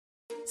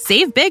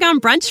Save big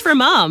on brunch for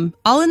mom,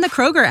 all in the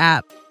Kroger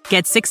app.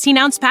 Get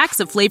 16-ounce packs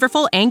of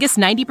flavorful Angus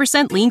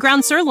 90% lean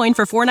ground sirloin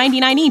for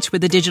 $4.99 each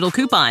with a digital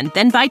coupon.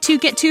 Then buy 2,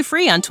 get 2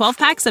 free on 12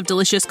 packs of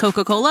delicious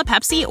Coca-Cola,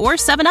 Pepsi, or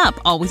 7-Up,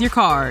 all with your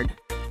card.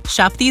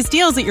 Shop these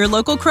deals at your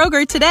local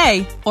Kroger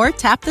today, or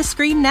tap the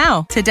screen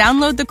now to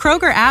download the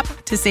Kroger app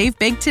to save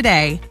big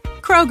today.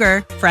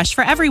 Kroger, fresh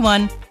for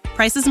everyone.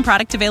 Prices and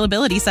product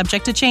availability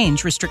subject to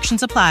change.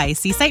 Restrictions apply.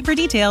 See site for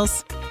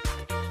details.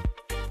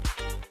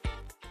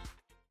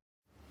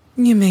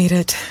 You made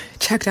it.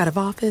 Checked out of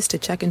office to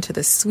check into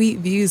the sweet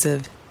views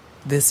of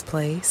this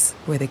place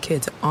where the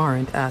kids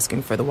aren't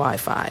asking for the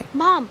Wi-Fi.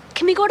 Mom,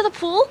 can we go to the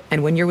pool?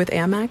 And when you're with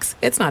Amex,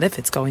 it's not if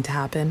it's going to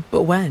happen,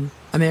 but when.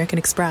 American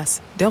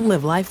Express. Don't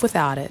live life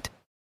without it.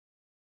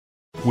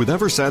 With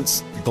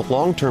Eversense, the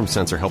long-term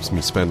sensor helps me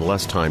spend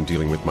less time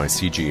dealing with my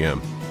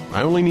CGM.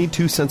 I only need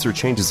 2 sensor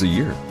changes a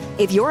year.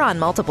 If you're on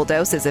multiple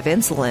doses of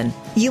insulin,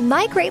 you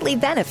might greatly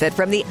benefit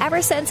from the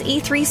Eversense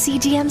E3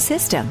 CGM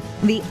system,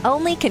 the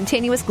only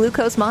continuous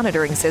glucose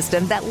monitoring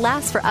system that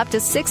lasts for up to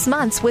 6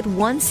 months with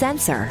one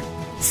sensor.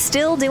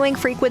 Still doing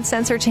frequent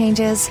sensor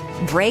changes?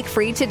 Break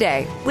free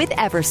today with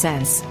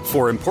Eversense.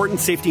 For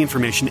important safety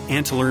information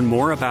and to learn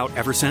more about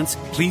Eversense,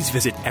 please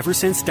visit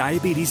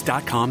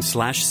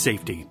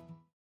eversensediabetes.com/safety.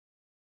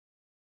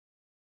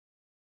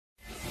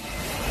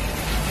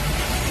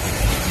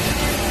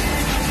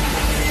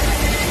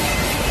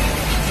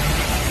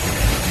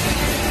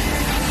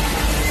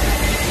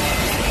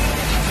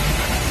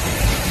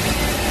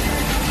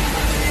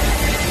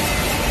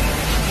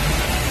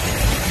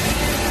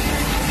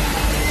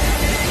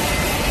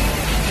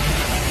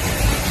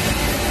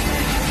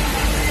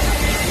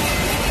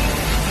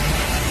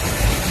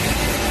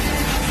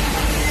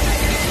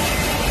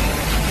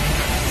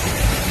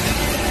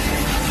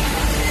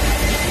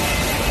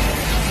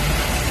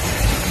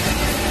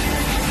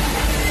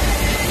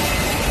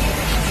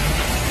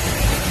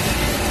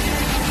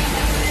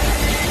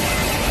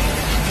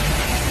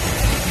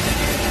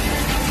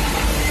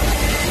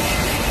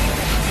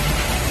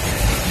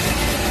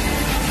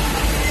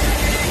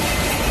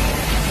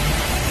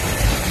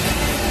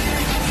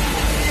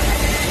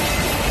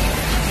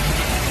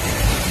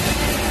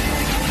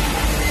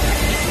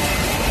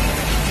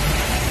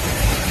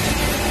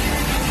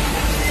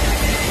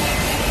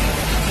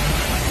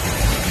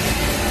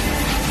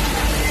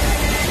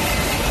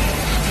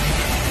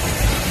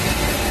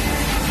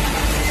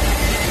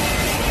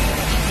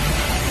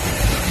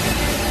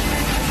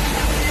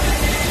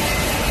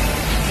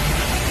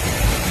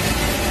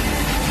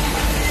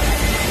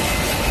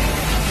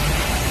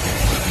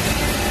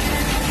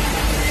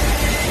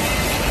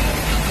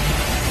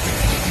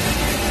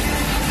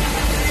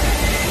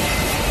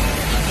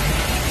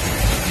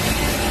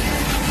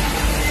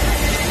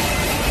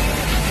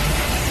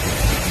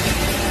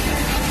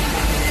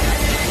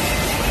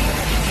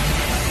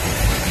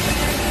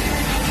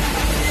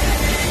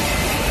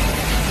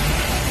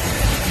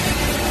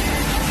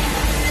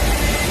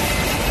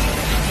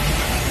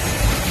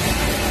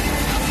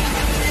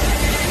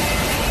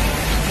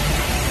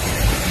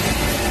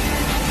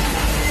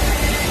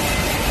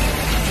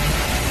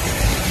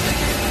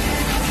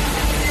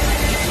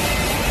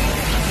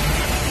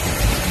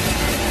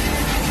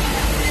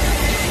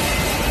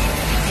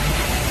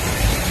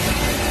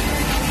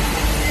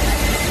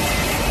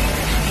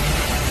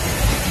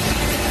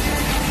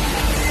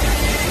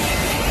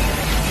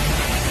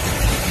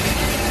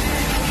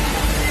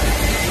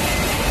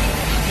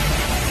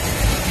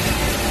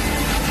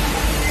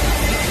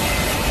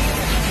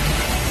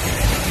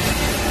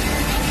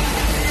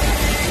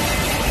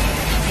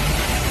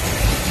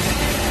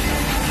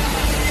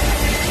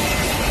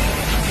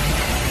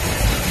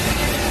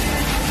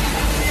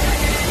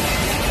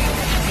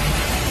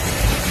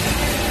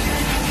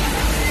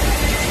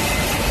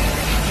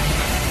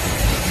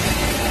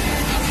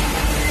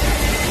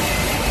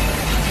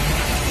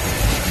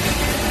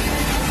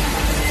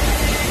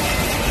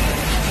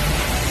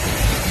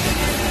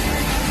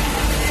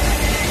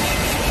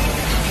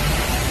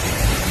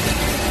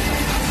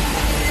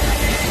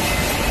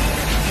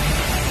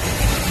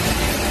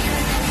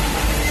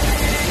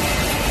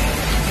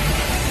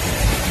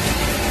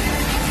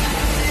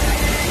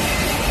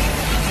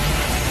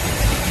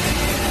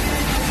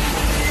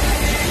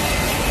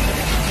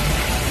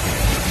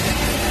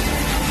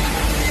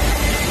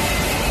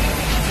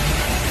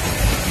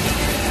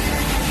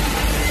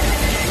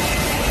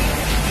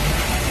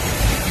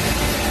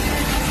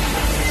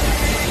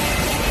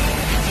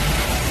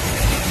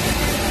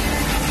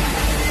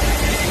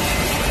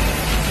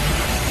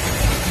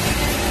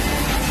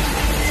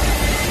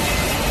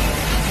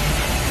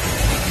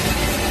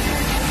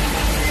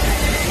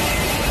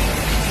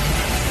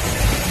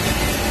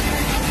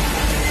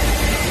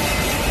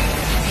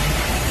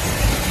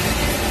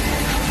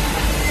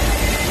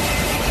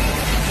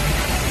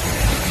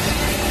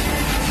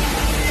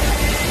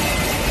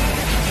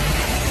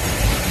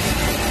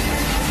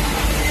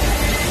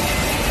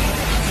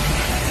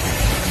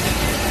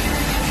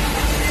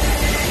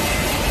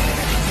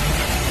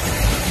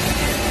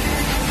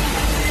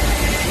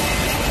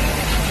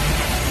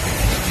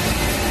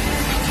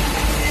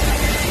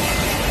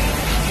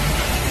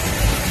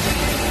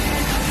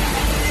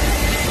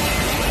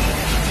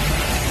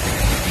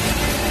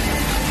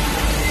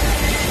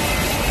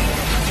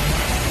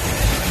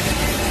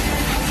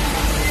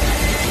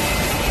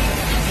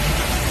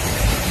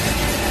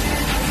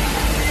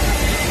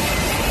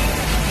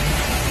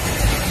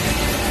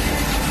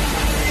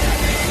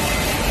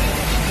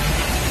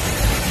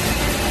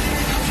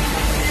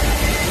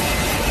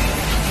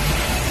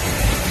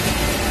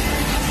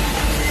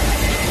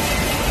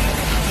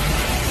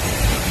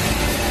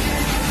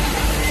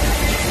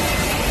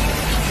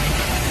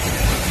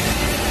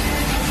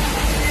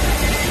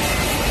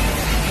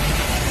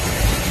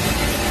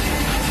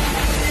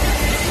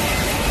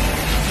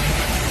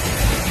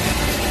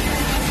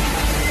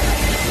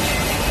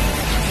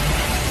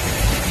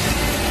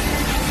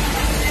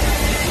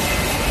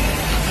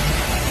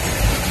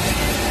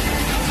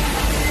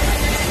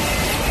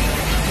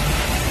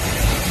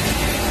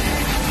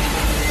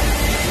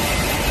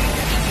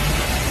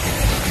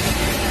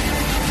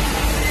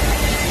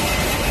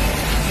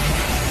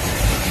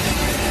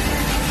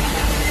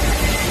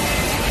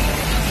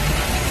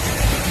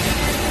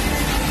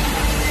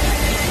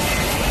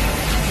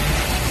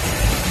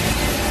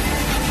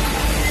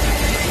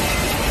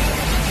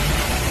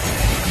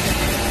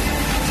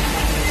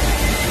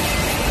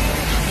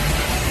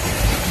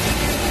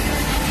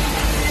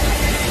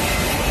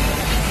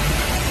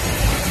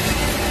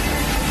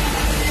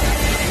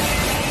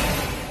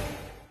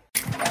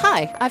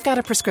 Hi, I've got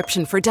a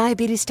prescription for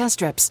diabetes test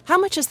strips. How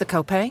much is the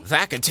copay?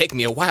 That could take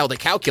me a while to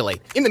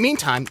calculate. In the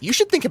meantime, you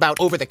should think about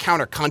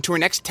over-the-counter Contour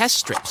Next test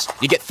strips.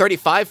 You get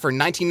 35 for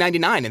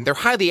 $19.99, and they're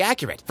highly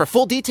accurate. For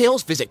full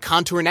details, visit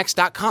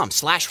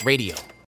contournext.com/radio.